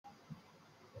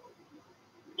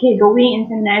Okay, going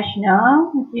international.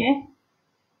 Okay,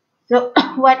 so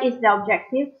what is the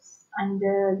objectives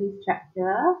under this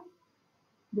chapter?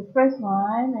 The first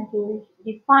one, okay,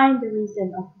 define the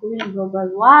reason of going global.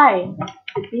 Why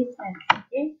the business,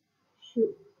 okay,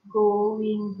 should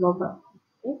going global.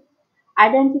 Okay,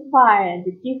 identify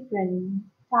the different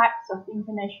types of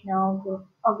international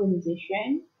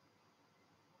organization.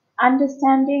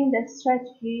 Understanding the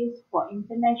strategies for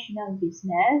international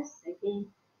business, okay,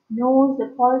 knows the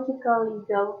political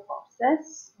legal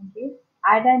forces, okay,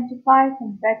 identify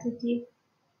competitive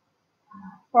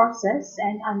forces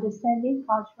and understanding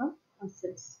cultural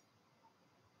forces.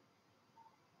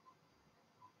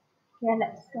 Okay,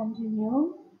 let's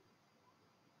continue.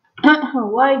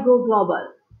 Why go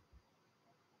global?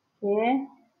 Okay,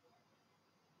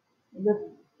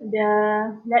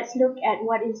 the let's look at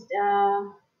what is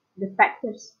the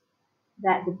factors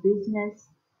that the business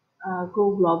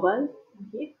go global.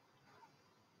 Okay,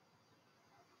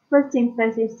 first thing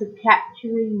first is to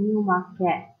capturing new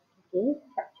market. Okay,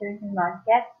 capturing new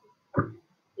market.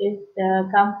 If the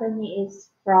company is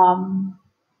from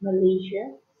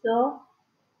Malaysia, so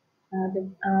uh, the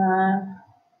uh,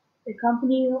 the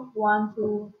company want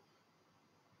to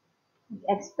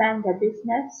expand their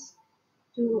business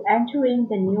to entering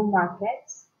the new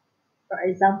markets. For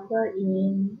example,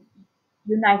 in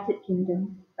United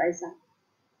Kingdom, for example.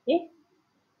 Okay,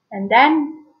 and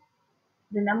then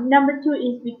the number two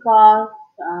is because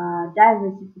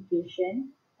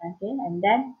diversification. Okay, and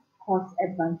then cost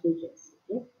advantages.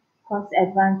 Okay, cost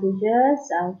advantages.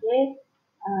 Okay,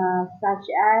 such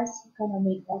as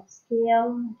economic of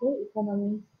scale. Okay,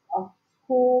 economies of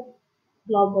scope,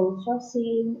 global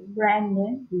sourcing, brand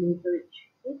name leverage.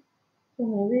 Okay, so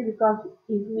maybe because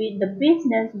if we the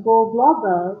business go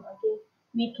global, okay,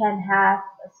 we can have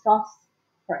a source,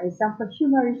 for example,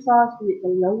 human resource with a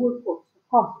lower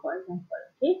cost, for example.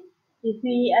 Okay, if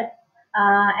we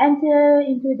enter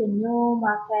into the new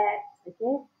market,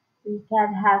 okay, we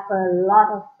can have a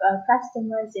lot of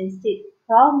customers instead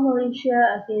from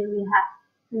Malaysia. Okay, we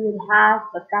will have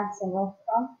a customer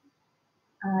from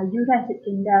United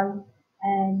Kingdom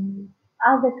and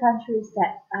other countries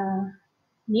that are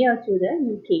near to the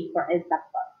UK, for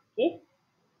example. Okay,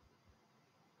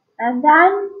 and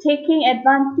then taking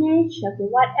advantage. Okay,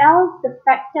 what else? The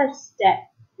factors that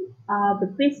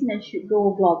the business should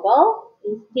go global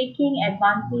is taking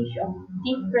advantage of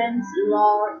different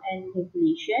law and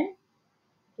regulation.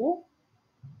 Okay,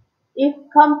 if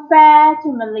compared to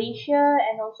Malaysia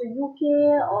and also UK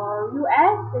or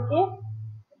US, okay,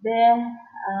 there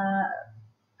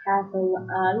have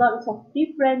lots of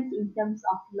difference in terms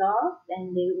of laws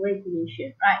and the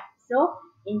regulation, right? So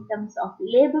in terms of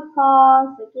labor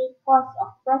costs, okay, cost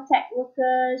of protect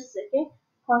workers, okay,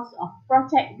 cost of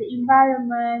protect the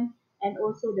environment, and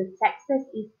also the taxes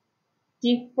is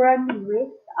different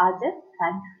with other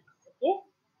countries. Okay,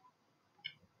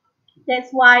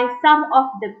 that's why some of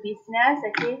the business,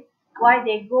 okay, why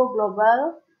they go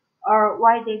global or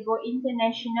why they go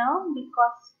international,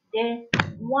 because they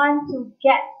want to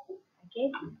get, okay,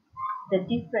 the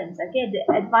difference, okay,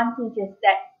 the advantages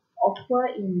that offer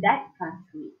in that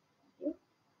country. Okay,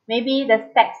 maybe the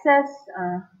taxes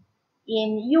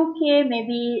in UK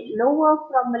maybe lower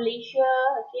from Malaysia.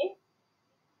 Okay,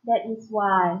 that is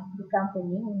why the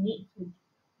company need to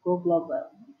go global.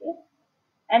 Okay,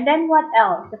 and then what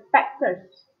else? The factors.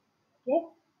 Okay,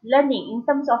 learning, in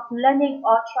terms of learning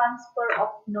or transfer of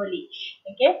knowledge.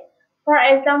 Okay, for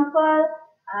example,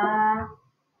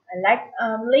 like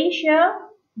Malaysia.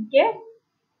 Okay,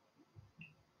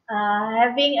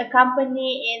 having a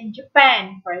company in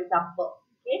Japan, for example.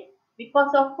 Okay, because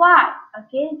of what?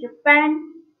 Okay, Japan,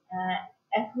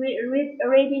 as we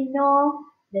already know,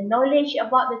 the knowledge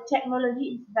about the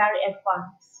technology is very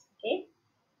advanced. Okay,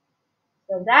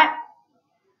 so that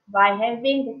by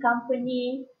having the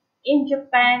company in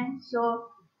Japan,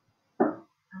 so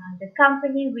the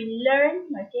company will learn,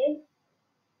 okay,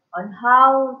 on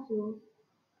how to,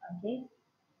 okay,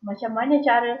 macam mana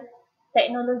cara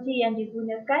teknologi yang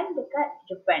digunakan dekat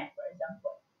Japan, for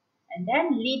example. And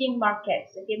then leading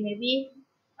markets, okay, maybe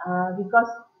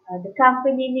because the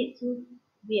company needs to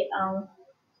be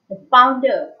the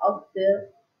founder of the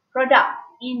product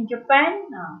in Japan,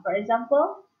 for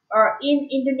example, or in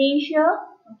Indonesia.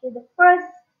 Okay, the first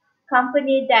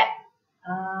company that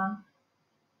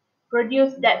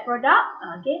produce that product,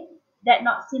 okay, that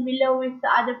not similar with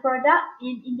the other product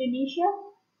in Indonesia.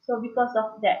 So because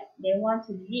of that, they want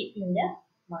to lead in the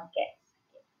market.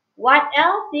 What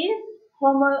else is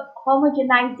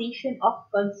homogenization of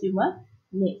consumer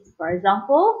needs? For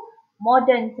example,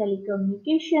 modern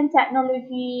telecommunication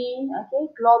technology, okay,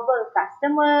 global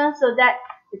customers, so that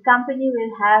the company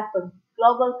will have a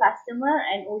global customer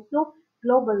and also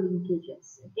global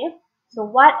linkages. Okay. So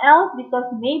what else?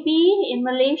 Because maybe in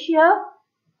Malaysia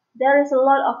there is a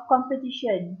lot of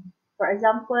competition. For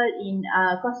example, in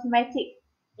cosmetic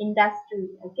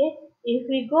industry. Okay, if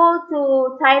we go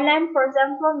to Thailand, for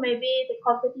example, maybe the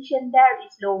competition there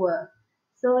is lower,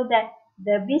 so that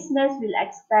the business will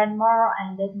expand more,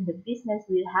 and then the business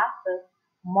will have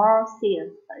more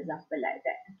sales, for example, like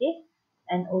that. Okay,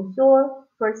 and also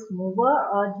first mover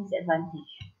or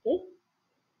disadvantage. Okay,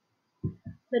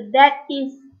 so that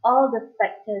is all the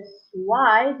factors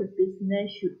why the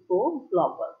business should go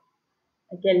global.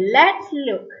 Okay, let's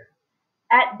look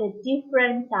at the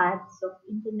different types of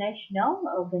international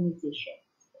organizations.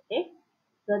 Okay,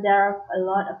 so there are a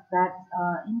lot of that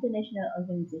international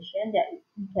organization that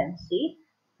you can see.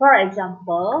 For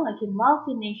example, okay,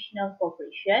 multinational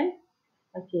corporation.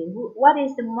 Okay, what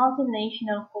is the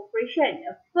multinational corporation?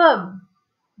 A firm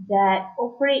that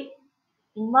operates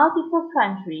in multiple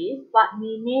countries but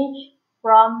manage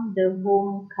from the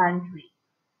home country.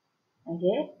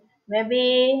 Okay,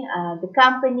 maybe the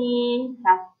company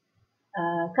has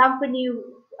company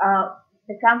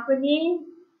the company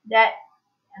that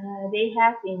they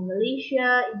have in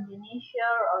Malaysia, Indonesia,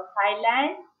 or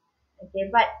Thailand.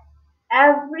 Okay, but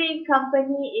every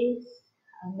company is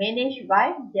managed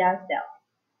by themselves.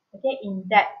 Okay, in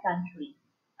that country.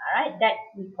 All right, that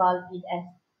we call it as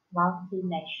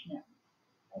multinational.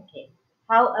 Okay,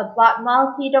 how about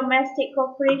multi-domestic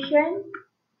corporation?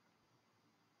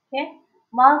 Okay,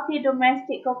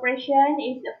 multi-domestic corporation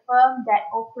is a firm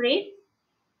that operates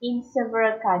in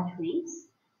several countries,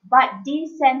 but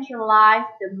decentralize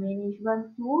the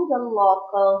management to the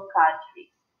local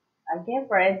countries. Okay,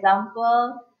 for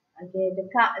example, okay,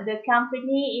 the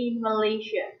company in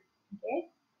Malaysia.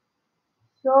 Okay,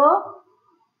 so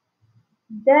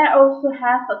they also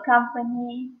have a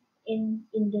company in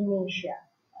Indonesia.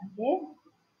 Okay,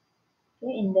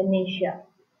 okay, Indonesia.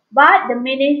 But the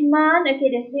management, okay,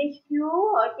 the HQ,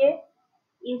 okay,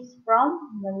 is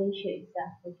from Malaysia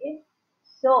itself. Okay,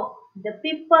 so the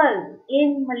people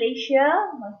in Malaysia,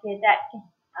 okay, that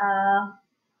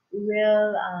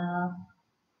will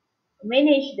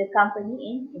manage the company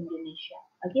in Indonesia.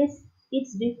 Okay,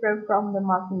 it's different from the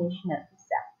multinational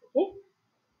itself. Okay,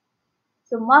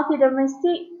 so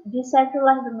multi-domestic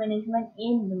decentralized the management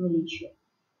in Malaysia.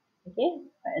 Okay,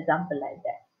 for example like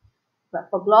that. But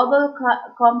for global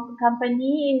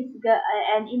company is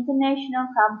an international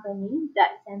company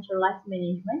that centralized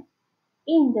management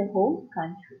in the home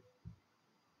country.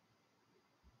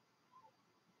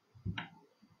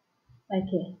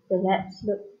 Okay, so let's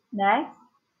look next.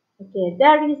 Okay,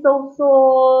 there is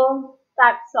also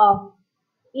types of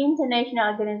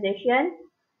international organization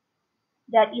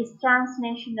that is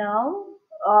transnational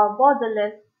or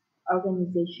borderless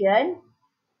organization.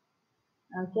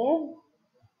 Okay,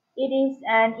 it is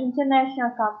an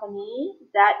international company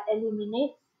that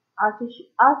eliminates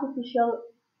artificial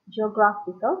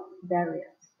geographical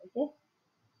barriers. Okay,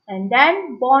 and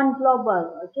then born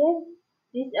global. Okay,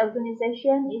 this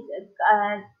organization is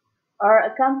or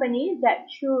a company that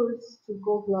choose to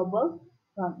go global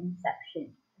from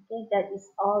inception. Okay, that is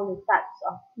all the types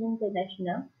of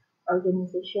international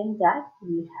organization that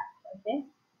we have. Okay,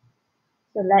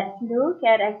 so let's look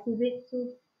at exhibit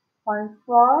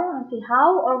 2.4. Okay,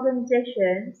 how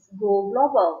organizations go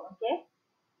global. Okay,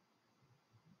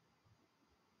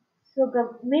 so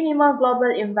the minimal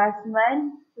global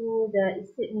investment to the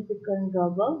significant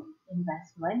global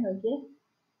investment. Okay,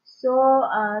 so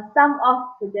some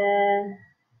of the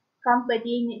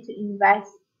company need to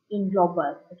invest in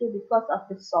global, okay, because of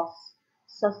the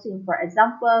sourcing. For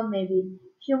example, maybe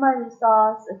human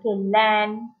resource, okay,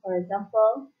 land, for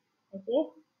example, okay.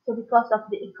 So because of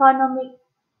the economic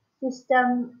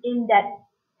system in that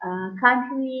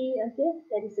country, okay,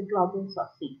 that is a global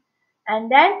sourcing.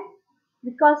 And then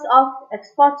because of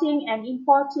exporting and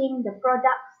importing the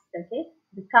products, okay,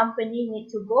 the company need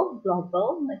to go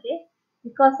global, okay,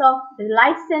 because of the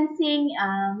licensing,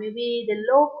 maybe the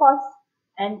low cost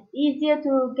and easier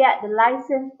to get the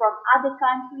license from other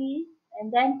countries,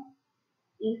 and then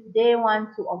if they want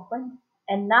to open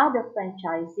another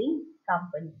franchising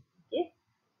company. Okay.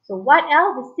 So what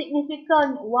else? The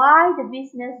significant why the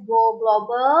business go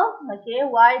global. Okay,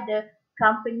 why the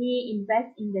company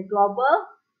invest in the global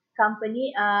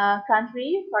company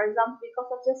country, for example, because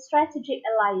of the strategic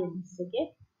alliance.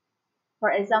 Okay,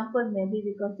 for example, maybe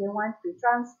because they want to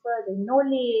transfer the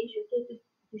knowledge, okay,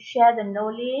 to share the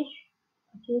knowledge,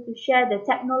 okay, to share the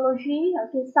technology,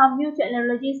 okay, some new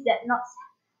technologies that not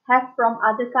have from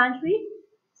other countries.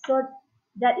 So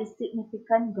that is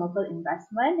significant global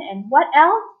investment. And what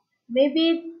else?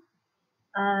 maybe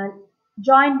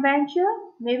joint venture,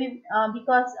 maybe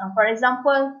because for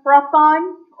example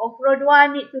Proton or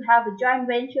Prodwan need to have a joint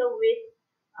venture with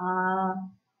uh,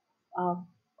 uh,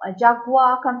 a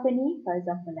Jaguar company, for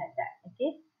example, like that.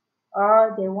 Okay,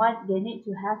 or they need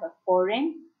to have a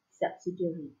foreign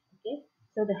subsidiary. Okay,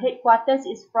 so the headquarters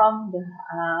is from the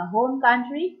home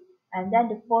country, and then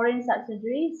the foreign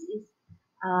subsidiaries is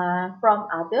from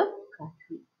other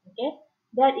country. Okay,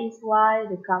 that is why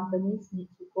the companies need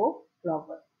to go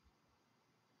global.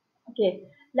 Okay,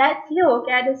 let's look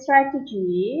at the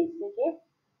strategies. Okay,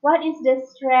 what is the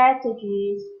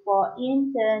strategies for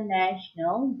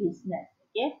international business?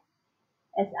 Okay,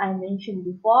 as I mentioned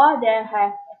before, they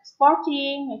have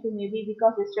exporting. Okay, maybe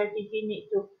because the strategy need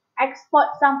to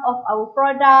export some of our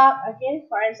product. Okay,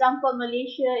 for example,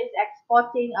 Malaysia is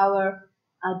exporting our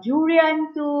durian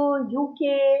to UK,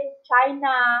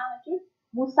 China. Okay,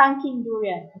 Musang King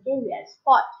durian. Okay, we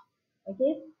export.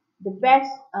 Okay, the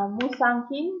best Musang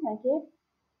King. Okay,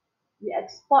 we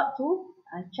export to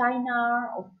China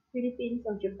or Philippines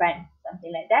or Japan,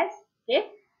 something like that.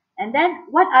 Okay, and then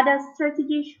what are the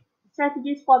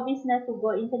strategies for business to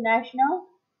go international?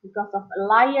 Because of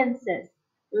alliances,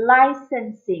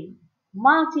 licensing,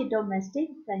 multi-domestic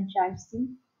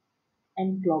franchising,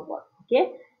 and global.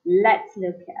 Okay, let's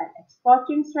look at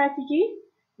exporting strategy,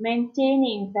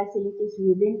 maintaining facilities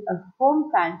within a home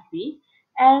country,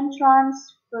 and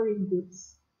transferring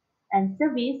goods and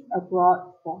service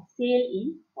abroad for sale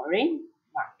in foreign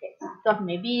markets. Because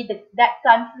maybe that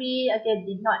country again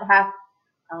did not have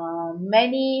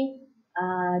many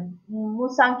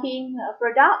Musang King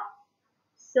product,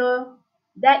 so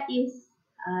that is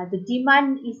the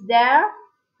demand is there.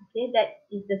 Okay, that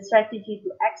is the strategy to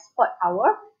export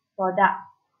our product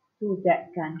to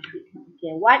that country.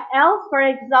 Okay, what else? For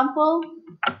example,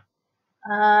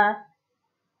 uh,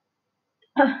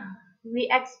 we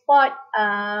export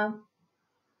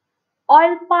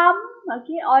oil palm.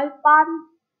 Okay, oil palm.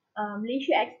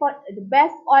 Malaysia export the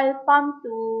best oil palm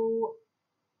to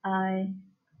uh,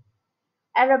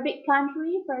 Arabic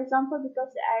country, for example,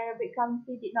 because the Arabic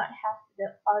country did not have the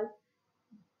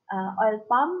oil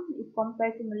palm. If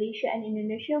compared to Malaysia and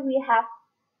Indonesia, we have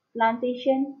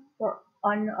plantation for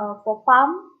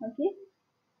palm. Okay,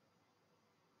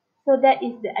 so that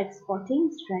is the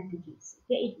exporting strategies.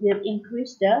 Okay, it will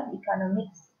increase the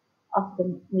economics of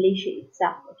the Malaysia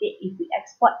itself. Okay, if we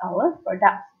export our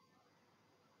products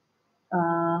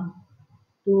uh,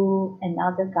 to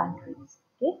another countries.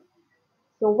 Okay,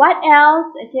 so what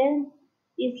else again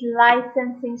is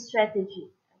licensing strategy.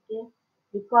 Okay,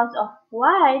 because of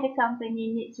why the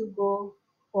company needs to go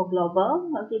for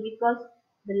global. Okay, because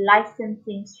the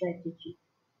licensing strategy.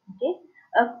 Okay,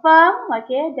 a firm,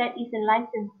 okay, that is a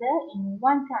licensor in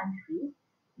one country,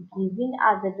 giving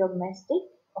other domestic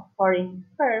or foreign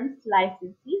firms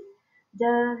licensees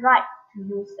the right to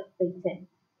use a patent.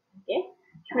 Okay,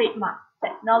 trademark,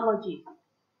 technology,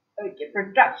 okay,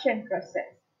 production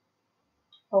process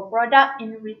for product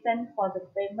in return for the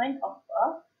payment of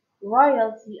a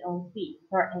royalty or fee.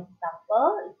 For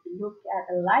example, if you look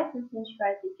at a licensing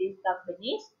strategy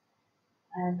companies,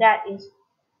 that is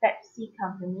Pepsi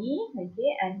company,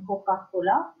 okay, and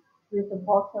Coca-Cola with the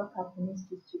bottle companies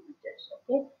distributors.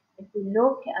 Okay, if we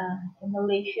look in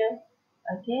Malaysia,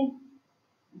 okay,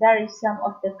 there is some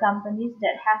of the companies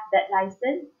that have that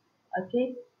license,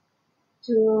 okay,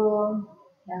 to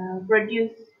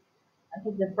produce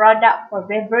okay, the product for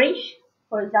beverage,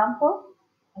 for example,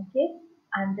 okay,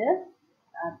 under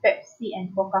Pepsi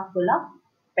and Coca-Cola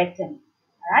patent.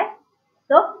 Alright,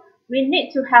 so we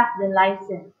need to have the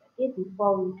license okay,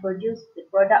 before we produce the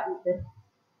product with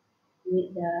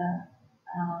the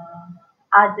uh,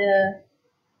 other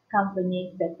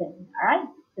company patent. Alright,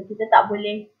 so kita tak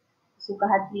boleh suka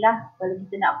hatilah kalau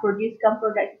kita nak producekan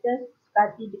produk kita suka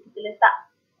hati kita letak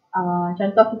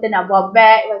contoh kita nak buat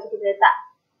bag lepas tu kita letak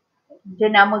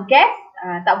jenama gas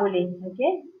tak boleh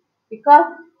okay because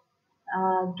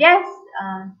gas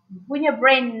punya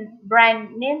brand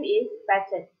name is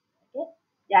patent okay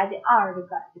dia ada R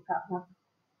dekat belakang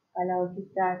kalau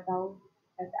kita tahu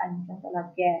kataan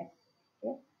contohlah gas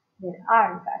okay there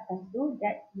R dekat atas tu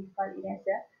that we call it as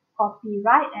a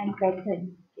copyright and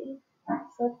patent okay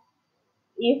so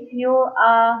if you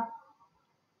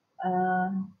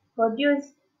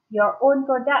produce your own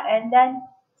product and then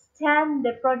stamp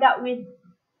the product with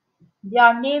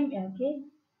their name okay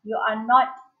you are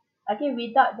not okay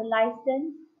without the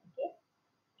license okay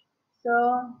so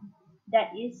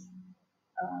that is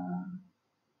uh,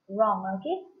 wrong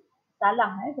okay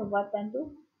salah perbuatan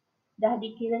tu dah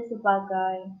dikira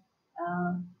sebagai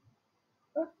uh,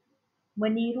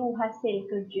 meniru hasil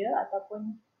kerja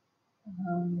ataupun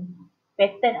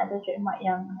patent atau trademark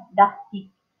yang dah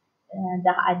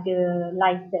ada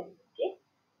license. Okay?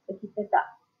 So kita tak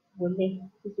boleh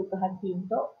sesuka hati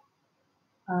untuk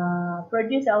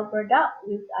produce our product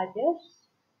with others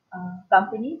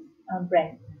companies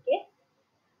brands. Okay?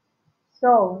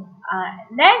 So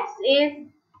next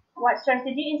is what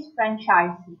strategy is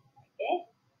franchising. Okay?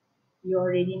 You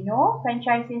already know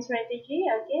franchising strategy.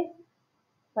 Okay?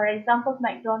 For example,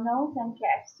 McDonald's and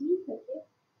KFC. Okay?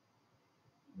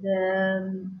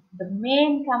 The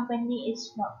main company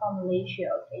is not from Malaysia.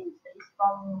 Okay? So it's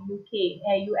from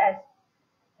US.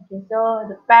 Okay, so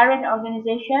the parent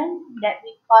organization that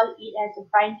we call it as a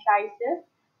franchisor,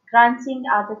 granting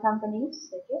other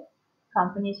companies, okay,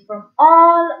 companies from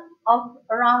all of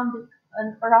around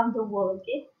the world,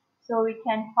 okay. So we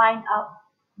can find out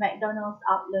McDonald's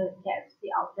outlet, KFC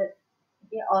outlet,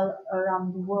 okay, all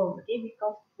around the world, okay,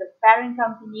 because the parent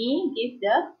company gives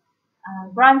the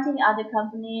granting other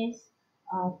companies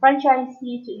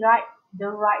franchisee to the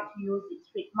right to use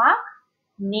its trademark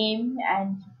name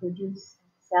and to produce and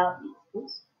sell its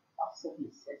goods or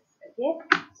services. Okay,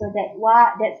 so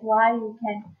that's why you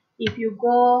can, if you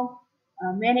go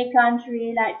many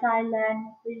country like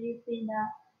Thailand,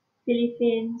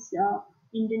 Philippines,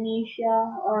 Indonesia,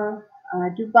 or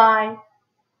Dubai,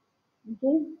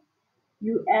 okay,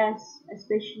 US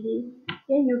especially,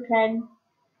 okay, you can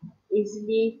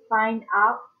easily find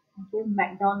out, okay,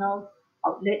 McDonald's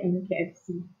outlet and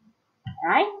KFC,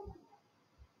 right?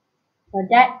 So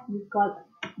that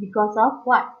because of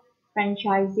what?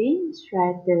 Franchising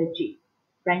strategy.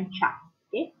 Franchise.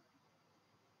 Okay.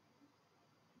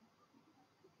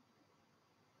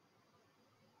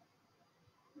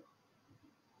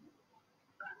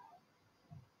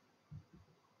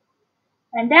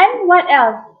 And then what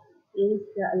else is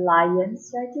the alliance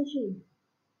strategy?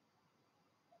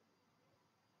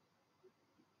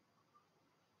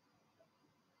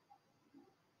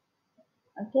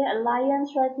 Okay, alliance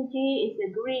strategy is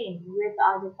agreeing with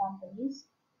other companies,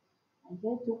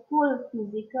 okay, to pool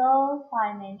physical,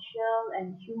 financial,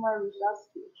 and human resources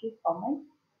to achieve common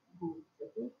goals.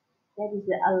 Okay, that is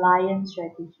the alliance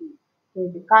strategy.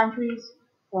 So the countries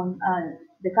from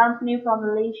the company from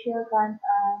Malaysia, and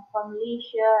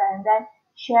then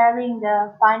sharing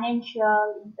the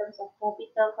financial in terms of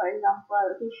capital, for example,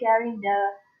 okay, sharing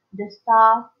the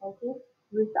staff, okay,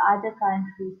 with other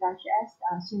countries such as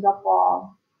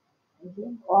Singapore,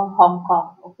 okay, or Hong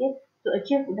Kong, okay, to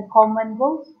achieve the common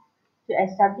goals, to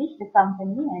establish the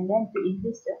company, and then to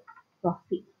increase the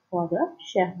profit for the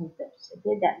shareholders.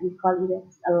 Okay, that we call it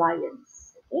as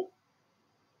alliance. Okay.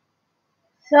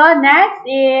 So next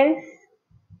is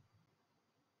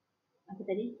apa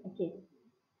tadi? Okay.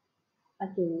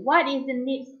 Okay. What is the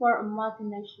needs for a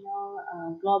multinational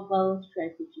global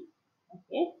strategy?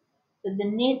 Okay. So the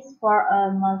needs for a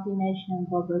multinational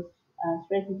global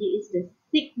strategy is the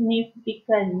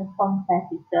significant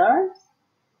competitors.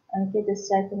 Okay, the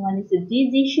second one is the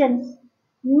decisions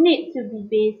need to be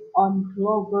based on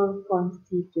global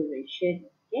consideration.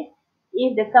 Okay,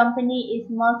 if the company is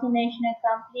multinational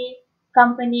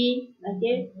company,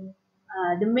 okay,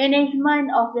 the management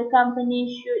of the company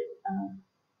should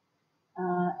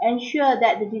ensure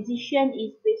that the decision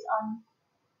is based on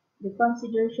the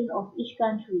consideration of each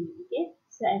country. Okay,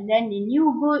 so and then the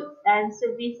new goods and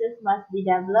services must be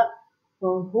developed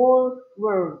for whole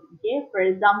world. Okay, for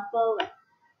example,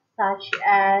 such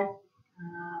as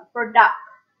product.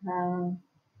 Uh,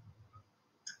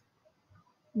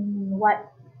 what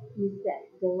is that?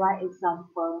 The right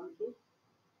example. Okay.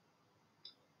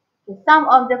 Okay, some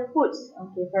of the foods.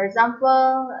 Okay, for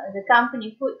example, the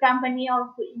food company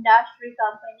or food industry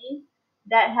company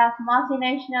that have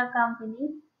multinational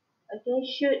company. Okay,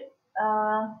 should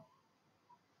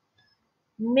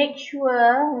make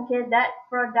sure, okay, that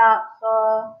products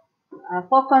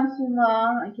for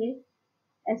consumer. Okay,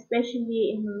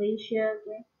 especially in Malaysia.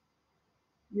 Okay,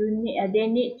 they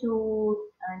need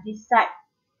to decide.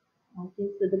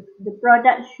 Okay, so the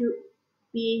product should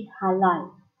be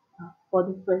halal for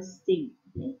the first thing.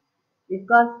 Okay,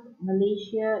 because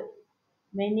Malaysia,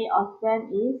 many of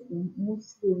them is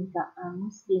Muslim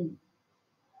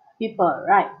people,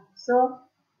 right? So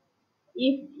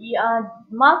if you are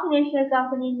multinational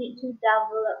company need to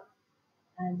develop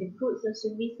the goods or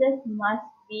services must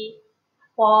be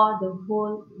for the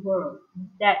whole world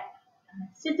that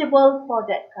suitable for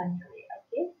that country.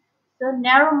 Okay, so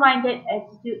narrow-minded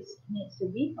attitudes needs to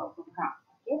be overcome.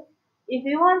 Okay, if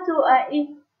you want to, if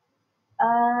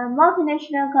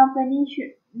multinational company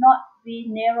should not be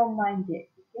narrow-minded.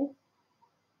 Okay,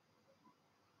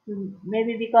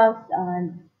 maybe because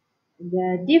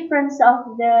the difference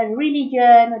of the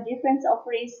religion or difference of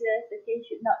races, okay,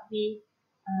 should not be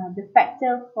the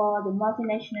factor for the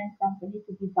multinational company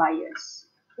to be biased,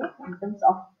 okay, in terms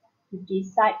of to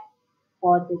decide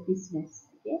for the business,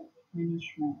 okay,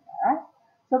 management. Alright.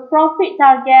 So profit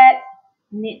target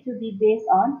need to be based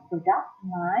on product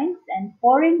lines, and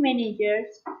foreign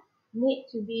managers need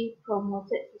to be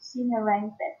promoted to senior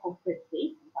ranks at corporate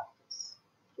headquarters.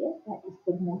 Okay, that is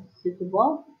the most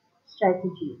suitable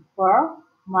strategy for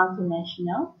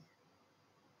multinational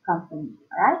company.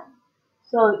 Alright.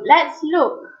 So let's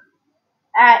look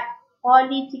at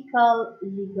political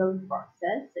legal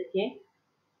process. Okay.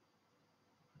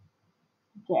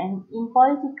 Okay, and in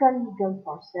political legal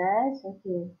process,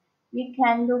 okay, we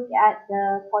can look at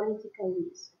the political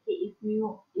risk. Okay,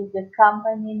 if the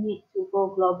company need to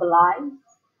go globalize,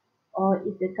 or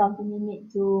if the company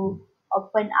need to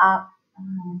open up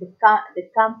the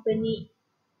company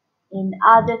in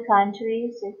other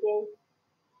countries, okay,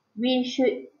 we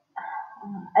should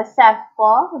assess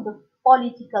for the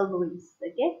political risk.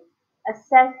 Okay,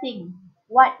 assessing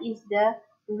what is the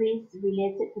risk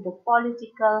related to the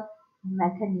political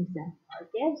mechanism.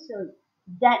 Okay, so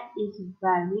that is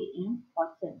very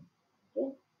important. Okay,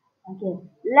 okay,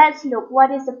 let's look what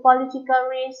is the political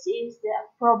risk. Is the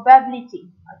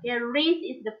probability. Okay, risk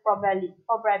is the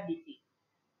probability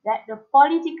that the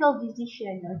political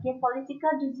decision, okay,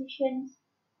 political decisions,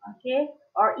 okay,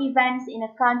 or events in a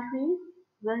country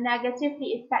will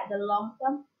negatively affect the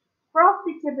long-term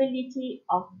profitability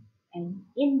of an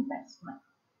investment.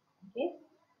 Okay,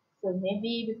 so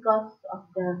maybe because of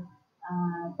the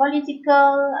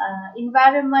political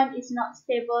environment is not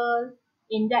stable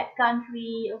in that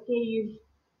country. Okay, you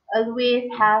always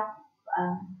have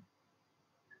uh,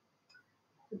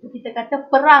 itu kita kata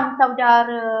perang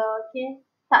saudara, okay,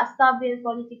 tak stabil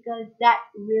political, that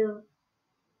will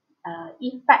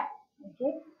affect,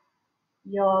 okay,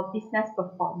 your business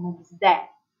performance there.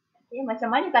 Okay,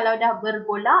 macam mana kalau dah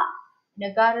bergolak,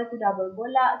 negara tu dah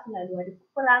bergolak, selalu ada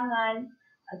peperangan,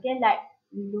 okay, like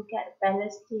we look at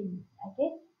Palestine,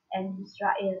 okay, and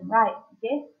Israel, right,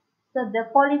 okay. So the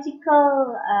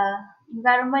political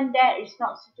environment there is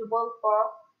not suitable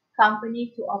for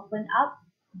company to open up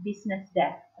business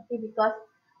there, okay, because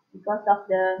of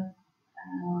the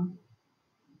uh,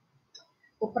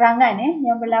 peperangan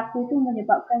yang berlaku tu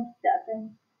menyebabkan kita akan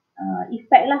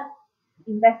effect lah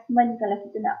investment kalau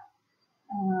kita nak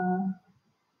uh,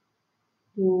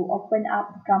 to open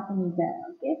up the company there,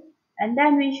 okay. And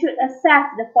then we should assess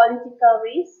the political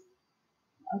risk,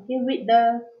 okay, with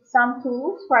the some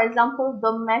tools, for example,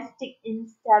 domestic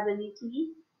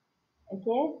instability,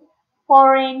 okay,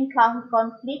 foreign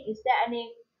conflict. Is there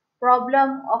any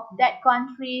problem of that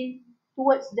country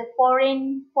towards the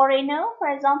foreigner, for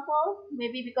example,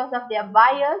 maybe because of their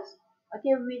bias,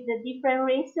 okay, with the different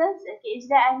races, okay, is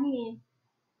there any,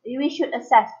 we should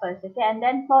assess first, okay, and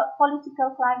then for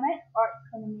political climate or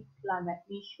economic climate,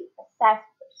 we should assess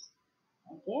first,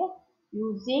 okay,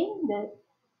 using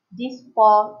these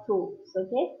four tools,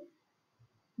 okay.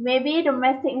 Maybe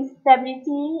domestic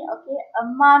instability, okay,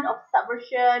 amount of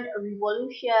subversion,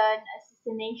 revolution,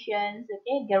 assassinations,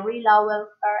 okay, guerrilla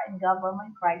welfare, and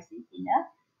government crisis in a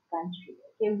country.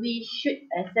 Okay, we should,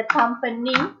 as a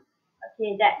company,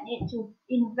 okay, that need to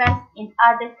invest in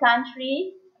other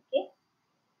country, okay,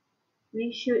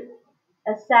 we should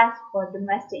assess for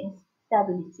domestic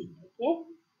instability, okay.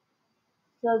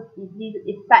 So it will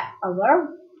affect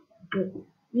our, okay,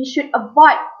 we should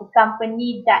avoid the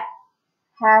company that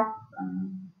have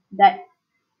that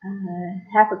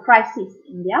have a crisis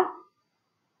in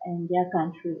their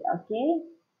country, okay.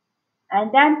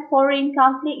 And then foreign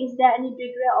conflict, is there any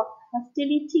degree of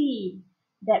hostility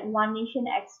that one nation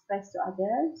express to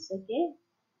others, okay,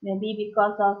 maybe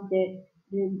because of the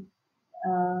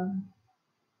uh,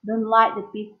 don't like the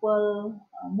people,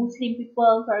 Muslim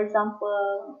people, for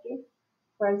example, okay,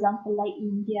 for example, like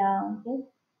India, okay.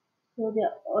 So they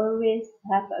always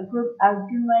have a group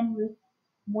argument with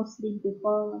Muslim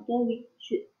people. Okay, we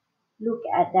should look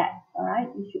at that. All right,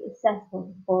 we should assess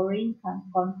for foreign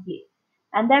conflict.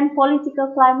 And then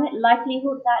political climate,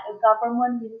 likelihood that a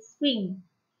government will swing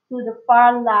to the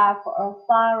far left or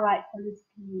far right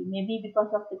politically, maybe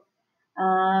because of the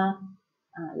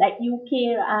like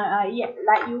UK, yeah,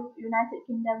 like United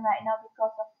Kingdom right now,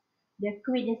 because of the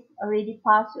Queen is already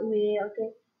passed away.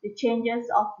 Okay, the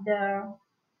changes of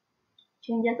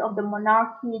the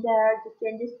monarchy there, the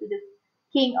changes to the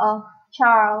King of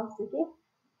Charles, okay,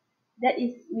 that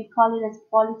is, we call it as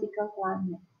political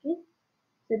climate, okay,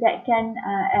 so that can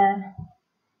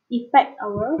affect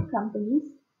our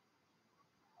company's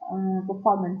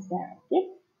performance there, okay.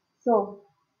 So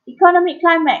economic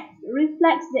climate,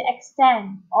 reflects the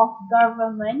extent of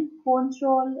government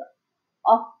control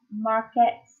of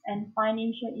markets and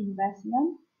financial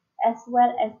investment, as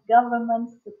well as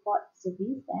government support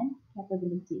service and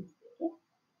capabilities. Okay,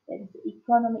 that is the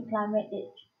economic climate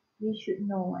that we should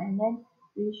know, and then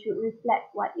we should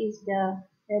reflect what is the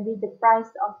maybe uh, the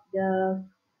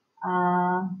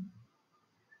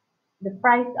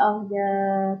price of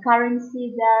the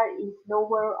currency there is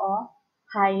lower or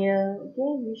higher.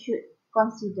 Okay, we should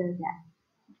consider that.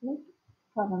 Okay,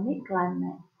 economic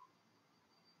climate.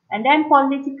 And then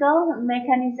political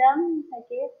mechanism,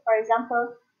 okay, for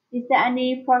example, is there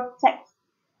any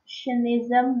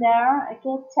protectionism there?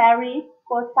 Okay, tariff,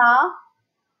 quota,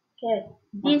 okay,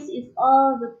 this is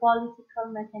all the political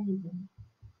mechanism.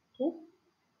 Okay,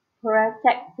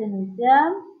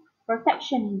 protectionism,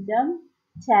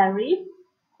 tariff,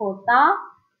 quota,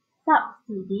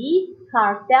 subsidy,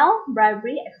 cartel,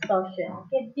 bribery, extortion.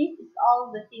 Okay, this is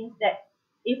all the things that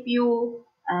if you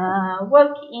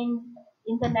work in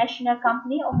international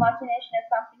company or multinational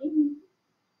company,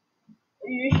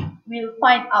 you will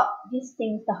find out these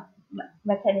things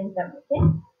mechanism. Okay.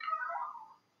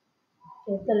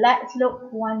 Okay, so let's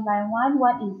look one by one.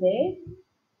 What is it?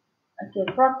 Okay,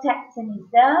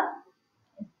 protectionism.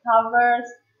 It covers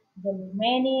the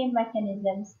many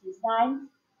mechanisms designed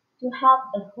to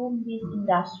help a home-based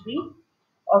industry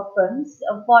or firms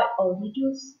avoid or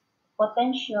reduce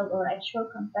potential or actual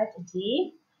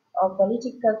competitive or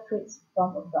political threats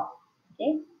from abroad.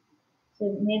 Okay, so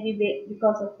maybe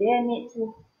because of their need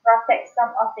to protect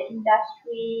some of the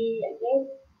industry. Okay,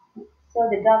 so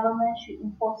the government should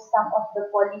impose some of the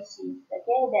policies.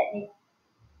 Okay, that need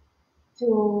to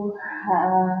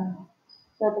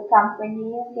so the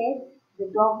company, okay, the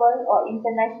global or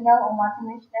international or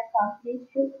multinational companies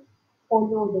should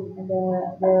follow the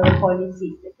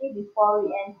policies, okay, before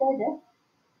we enter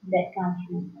that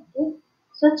country, okay.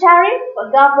 So tariff,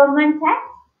 government tax,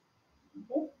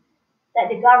 okay, that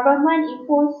the government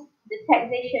impose the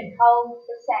taxation, how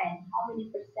many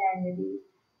percent, maybe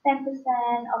 10%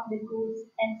 of the goods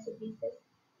and services,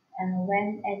 and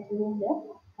when entering the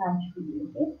country,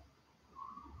 okay.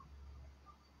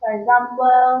 For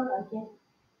example, okay,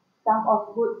 some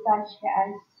of goods such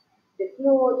as the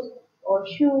clothes or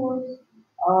shoes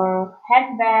or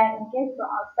handbag, okay,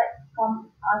 from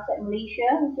outside Malaysia,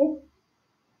 okay,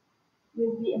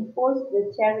 will be imposed the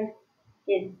tariff.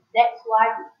 Okay, that's why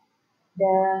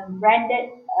the branded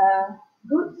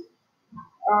goods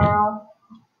or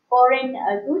foreign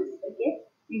goods, okay,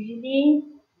 usually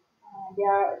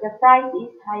the price is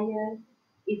higher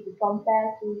if you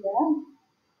compare to the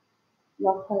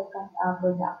local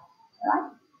products, right?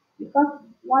 Because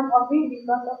one of it,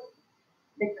 because of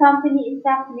the company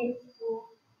itself needs to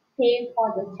pay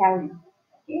for the tariff,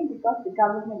 okay? Because the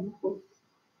government imposed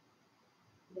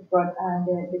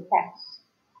the tax.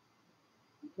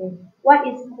 Okay. What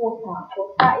is quota?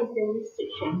 Quota is the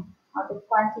restriction of the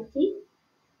quantity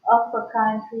of a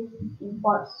country's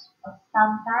imports of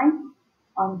some kind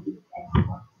on its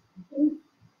exports. Okay.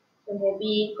 So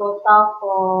maybe quota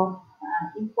for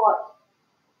import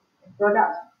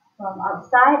products from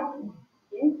outside.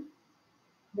 Okay.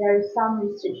 There is some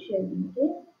restriction. Okay.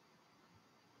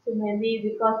 So maybe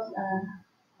because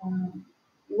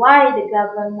why the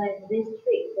government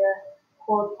restrict the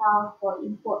quota for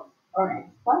import or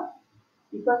export?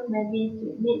 Because maybe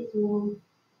to need to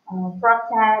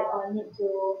protect or need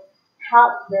to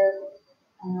help the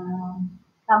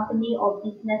company or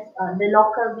business, the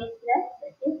local business,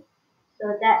 okay, so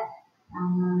that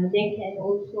they can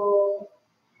also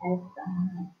have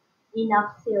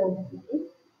enough sales. Okay.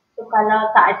 So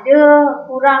kalau tak ada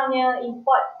kurangnya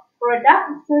import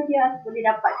produk, so dia boleh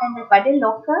dapatkan daripada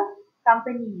local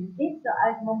company. Okay. So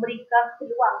memberikan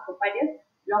peluang kepada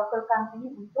local company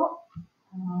untuk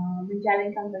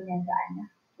menjalankan perniagaan.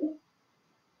 Okay.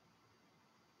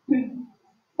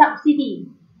 Subsidy.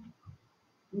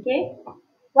 Okay.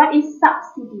 What is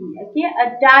subsidy? Okay,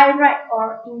 a direct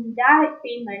or indirect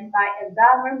payment by a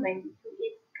government to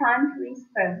its country's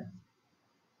firms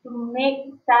to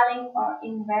make selling or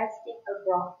investing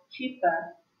abroad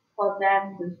cheaper for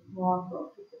them to more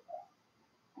profitable.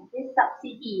 Okay,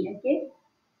 subsidy. Okay,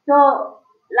 so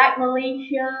like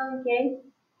Malaysia. Okay,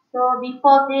 so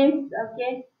before this,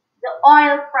 okay, the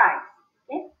oil price.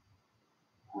 Okay,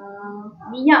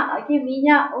 minyak. Okay,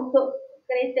 minyak untuk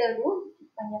kereta tu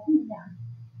panggil apa minyak?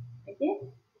 Okay,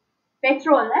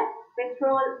 petrol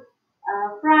petrol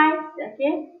price,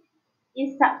 okay,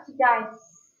 is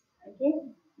subsidized, okay,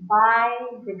 by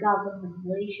the government,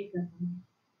 Malaysia government,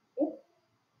 okay,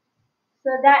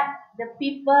 so that the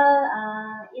people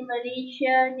in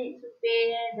Malaysia need to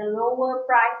pay the lower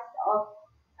price of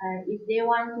If they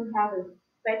want to have a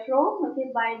petrol,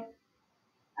 okay, buy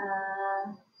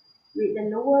uh, with a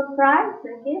lower price,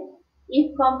 okay,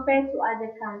 if compared to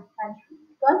other countries,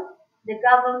 because the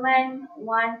government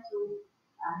want to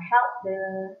help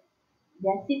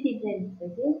their citizens,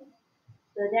 okay,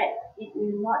 so that it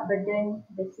will not burden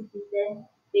the citizen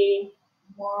pay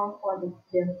more for the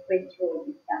petrol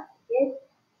itself. Okay,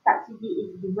 subsidy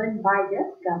is given by the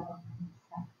government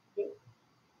itself. Okay,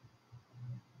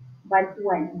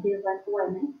 bantuan, dia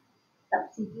bantuan,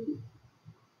 subsidy.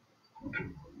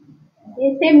 Okay,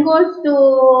 same goes to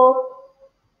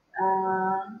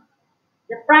uh,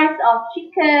 the price of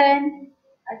chicken.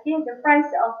 Okay, the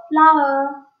price of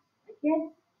flour.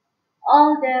 Okay,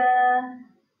 all the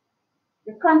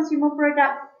consumer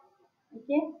products.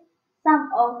 Okay,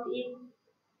 some of it.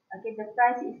 Okay, the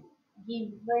price is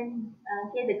given.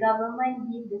 Okay, the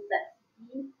government gives the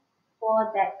subsidy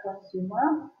for that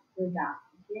consumer product.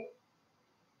 Okay,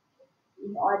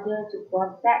 in order to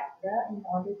protect in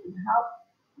order to help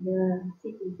the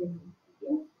citizens.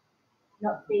 Okay,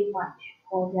 not pay much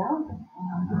for their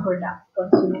products,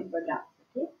 consumer products.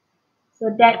 Okay,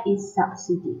 so that is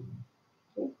subsidy.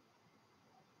 Okay.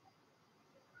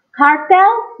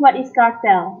 Cartel, what is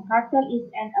cartel? Cartel is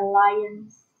an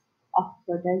alliance of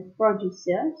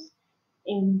producers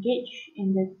engaged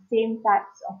in the same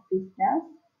types of business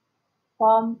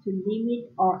formed to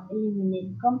limit or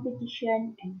eliminate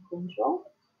competition and control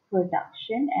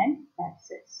production and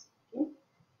prices. Okay.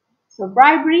 So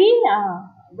bribery,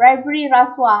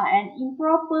 rasuah, and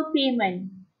improper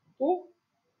payment, okay,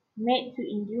 made to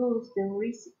induce the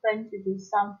recipient to do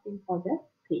something for the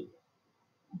paid.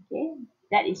 Okay,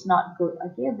 that is not good.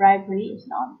 Okay, bribery is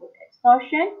not good.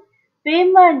 Extortion,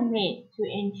 payment made to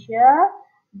ensure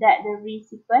that the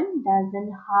recipient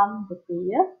doesn't harm the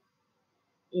payer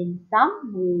in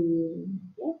some way.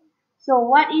 Okay, so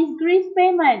what is grease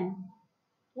payment?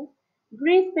 Okay.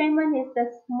 Grace payment is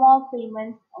the small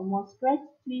payments or most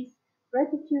gratuitous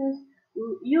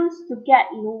used to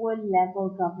get lower level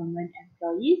government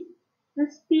employees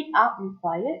to speed up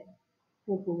required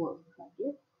paperwork.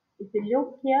 Okay. If you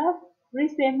look here,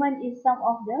 grace payment is some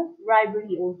of the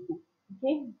bribery also.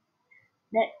 Okay.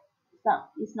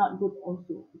 That is not good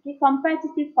also. Okay.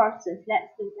 Competitive forces.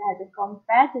 Let's look at the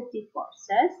competitive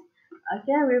forces.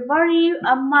 Okay. Rivalry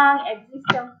among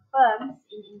existing firms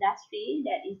in industry,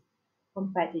 that is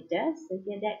competitors.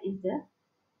 Okay, that is the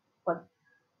what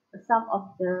some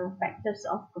of the factors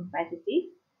of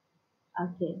competitive.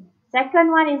 Okay, second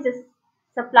one is the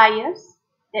suppliers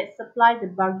that supply the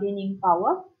bargaining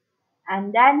power,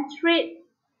 and then trade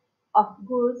of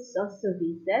goods or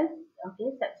services.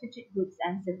 Okay, substitute goods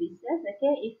and services.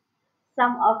 Okay, if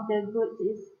some of the goods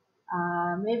is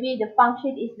maybe the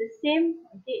function is the same,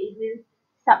 okay, it will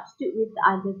substitute with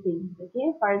other things.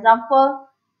 Okay, for example,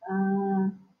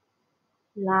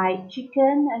 like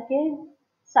chicken, okay,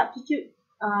 substitute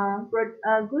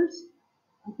goods.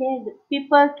 Okay, the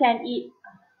people can eat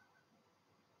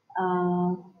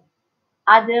uh,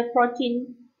 other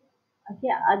protein, okay,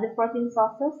 other protein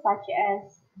sources such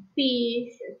as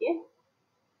fish, okay,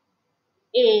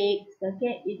 eggs,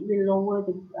 okay, it will lower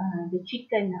the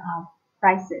chicken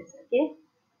prices, okay.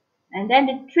 And then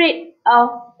the trade of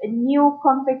a new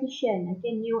competition,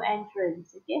 okay, new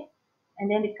entrants, okay. And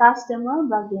then the customer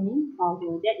bargaining power,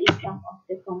 that is some of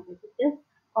the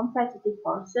competitive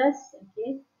forces,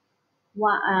 okay,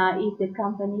 if the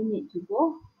company need to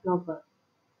go global.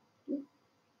 Okay.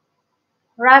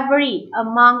 Rivalry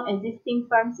among existing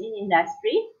firms in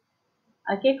industry.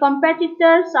 Okay,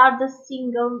 competitors are the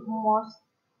single most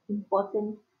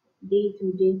important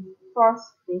day-to-day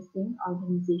force-facing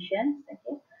organizations.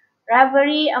 Okay,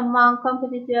 rivalry among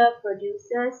competitor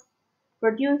producers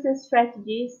produces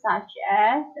strategies such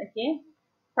as, okay,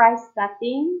 price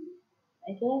cutting,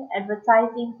 okay,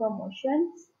 advertising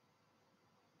promotions,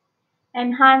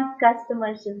 enhanced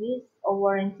customer service or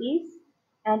warranties,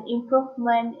 and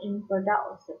improvement in product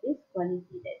or service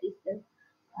quality. That is the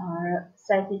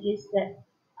strategies that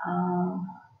uh,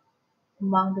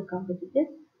 among the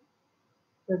competitors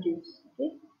produce.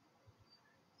 Okay,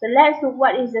 so let's look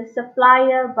what is the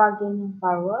supplier bargaining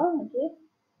power. Okay,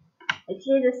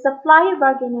 actually the supplier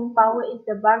bargaining power is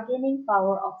the bargaining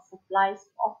power of suppliers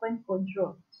often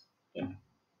controls. Okay,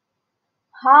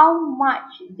 how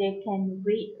much they can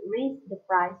raise the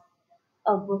price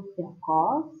above their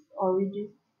cost or reduce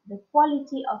the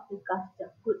quality of the custom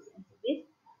goods and service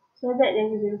so that they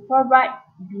will provide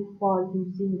before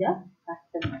losing the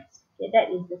customers. Okay, that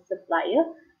is the supplier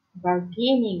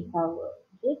bargaining power.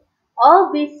 Okay,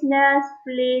 all business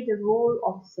play the role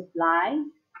of supplier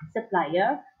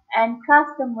and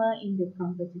customer in the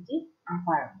competitive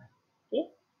environment. Okay,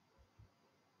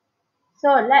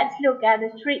 So let's look at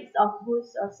the traits of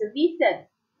goods or services.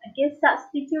 Okay,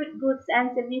 substitute goods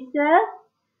and services.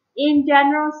 In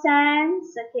general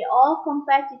sense, okay, all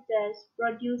competitors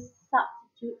produce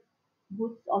substitute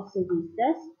goods or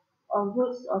services or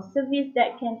goods or service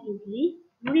that can easily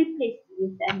replace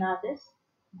with another's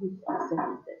goods or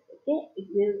services. Okay, it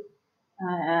will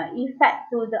effect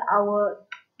to the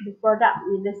product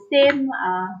with the same,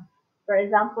 for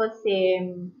example,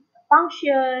 same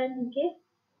function. Okay,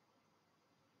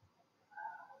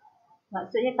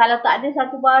 maksudnya kalau tak ada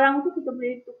satu barang tu kita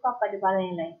boleh tukar pada barang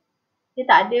yang lain. Kita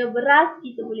tak ada beras,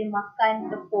 kita boleh makan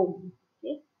tepung.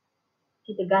 Okay,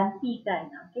 kita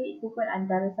gantikan. Okay, itu pun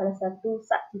antara salah satu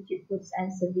substitute goods and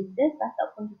services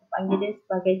ataupun kita panggil dia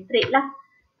sebagai trade lah,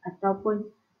 ataupun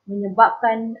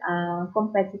menyebabkan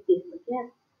competitive,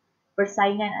 okay,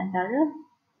 persaingan antara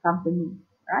company,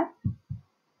 right?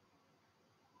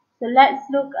 So let's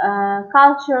look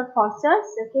culture process.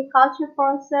 Okay, culture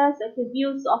process. Okay,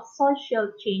 views of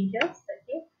social changes.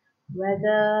 Okay,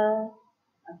 whether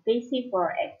passive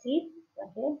or active.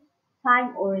 Okay,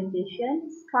 time orientation,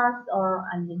 scarce or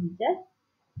unlimited,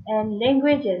 and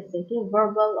languages. Okay,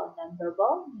 verbal or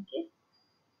non-verbal. Okay,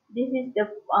 this is the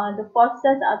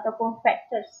forces ataupun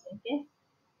factors. Okay,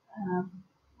 uh,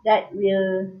 that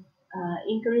will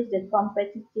increase the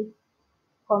compet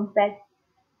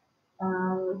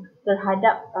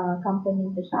terhadap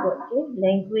company tersebut. Okay,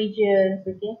 languages.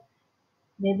 Okay,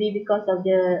 maybe because of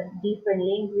the different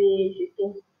language.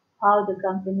 Okay, how the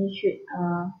company should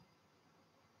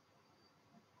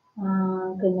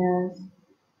kena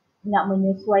nak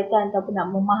menyesuaikan ataupun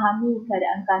nak memahami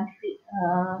keadaan country,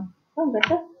 apa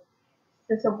kata,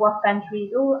 sesebuah country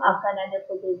tu akan ada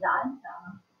perbezaan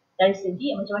dari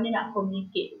segi macam mana nak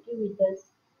communicate, okay, with the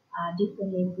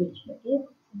different language. Okay,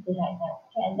 something like that.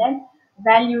 Okay, and then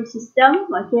value system.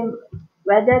 Okay,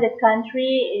 whether the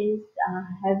country is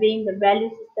having the value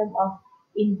system of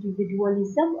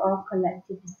individualism or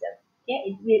collectivism.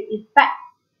 Okay, it will affect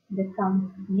the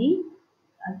company,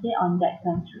 okay, on that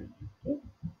country. Okay,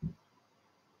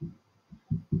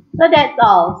 so that's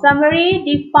all. Summary: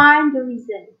 define the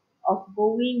reason of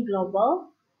going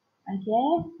global. Okay,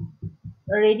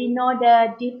 already know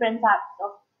the different types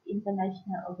of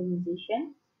international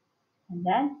organization, and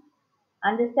then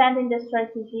understanding the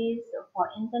strategies for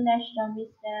international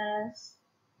business,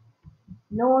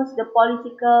 knows the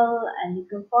political and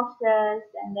legal forces,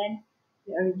 and then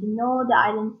we already know the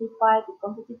identify the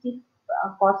competitive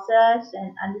forces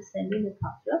and understanding the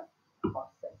culture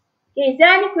forces. Okay, is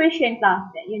there any question,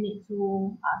 class, that you need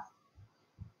to ask?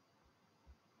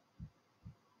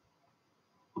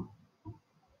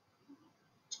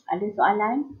 Ada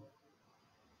soalan?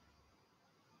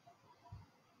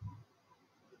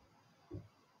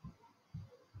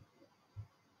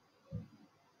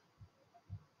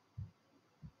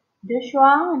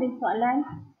 Joshua, ada soalan?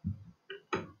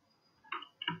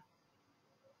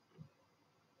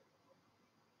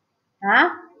 Ha?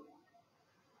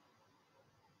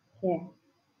 Okay.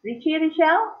 Richie,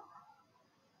 Richelle?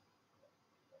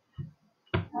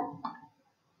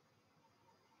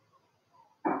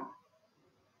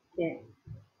 Okay.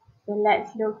 So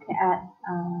let's look at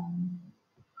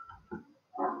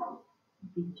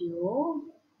video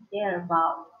here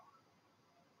about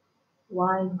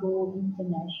why go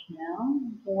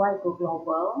international, why go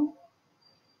global.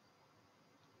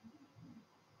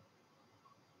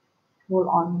 Hold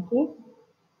on, okay?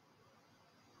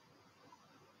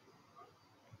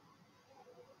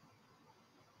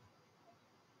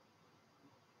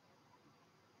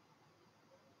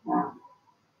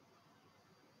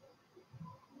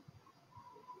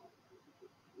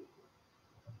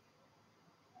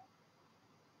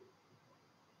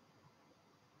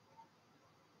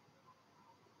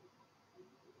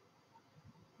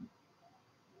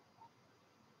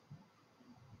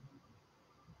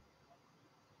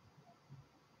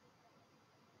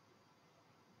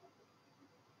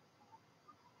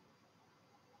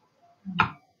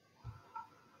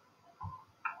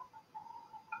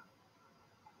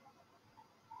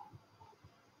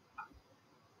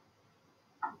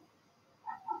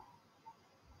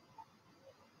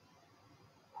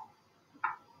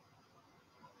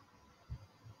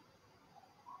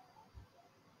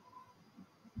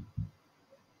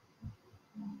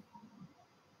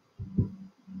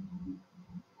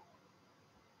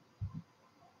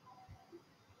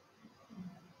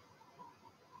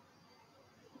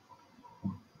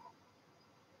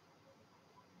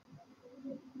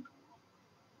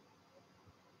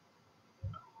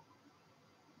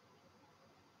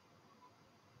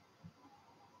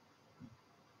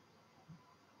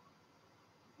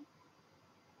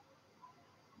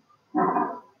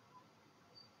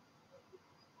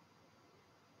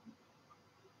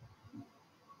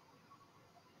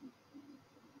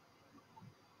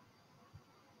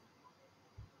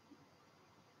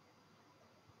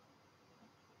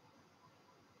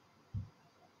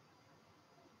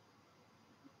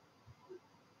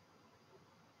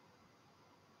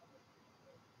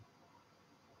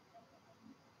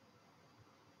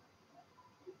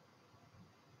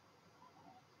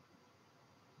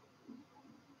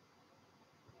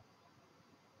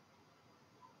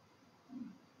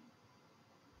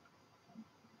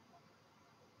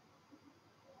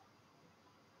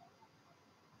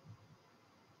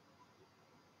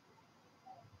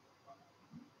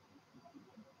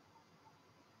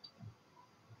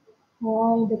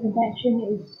 Oh, the connection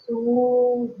is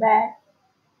so bad.